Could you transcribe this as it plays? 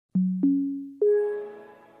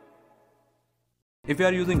If you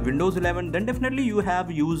are using Windows 11, then definitely you have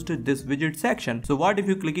used this widget section. So what if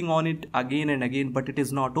you clicking on it again and again but it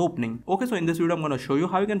is not opening? Okay, so in this video I'm going to show you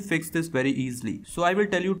how you can fix this very easily. So I will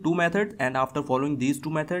tell you two methods, and after following these two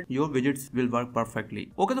methods your widgets will work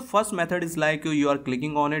perfectly. Okay, the first method is like you are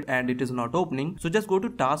clicking on it and it is not opening. So just go to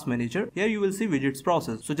task manager. Here you will see widgets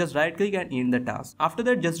process. So just right click and end the task. After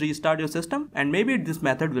that just restart your system and maybe this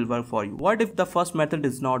method will work for you. What if the first method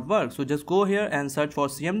does not work? So just go here and search for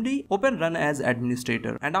cmd, open run as administrator,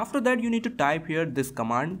 and after that you need to type here this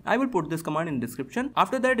command. I will put this command in description.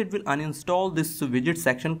 After that it will uninstall this widget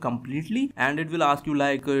section completely, and it will ask you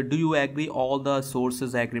like do you agree all the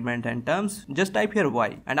sources, agreement and terms. Just type here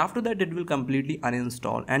Y, and after that it will completely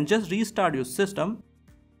uninstall, and just restart your system.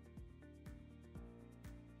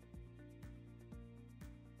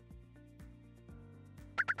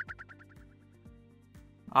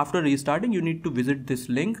 After restarting, you need to visit this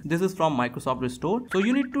link. This is from Microsoft Store. So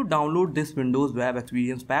you need to download this Windows Web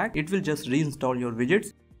Experience Pack. It will just reinstall your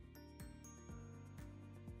widgets.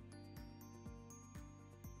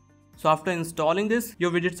 So after installing this, your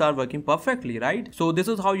widgets are working perfectly, right? So this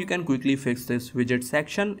is how you can quickly fix this widget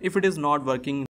section. If it is not working